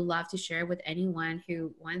I would love to share with anyone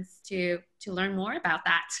who wants to learn more about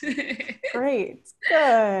that. Great.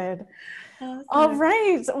 Good. Awesome. All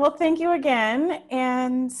right. Well, thank you again.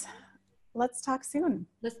 And let's talk soon.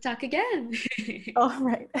 Let's talk again. All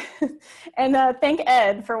right. And thank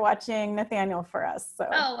Ed for watching Nathaniel for us. So.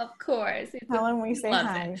 Oh, of course. Tell him we say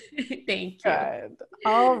hi. Thank you. Good.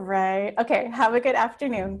 All right. Okay. Have a good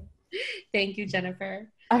afternoon. Thank you, Jennifer.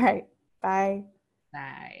 All right. Bye.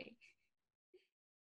 Bye.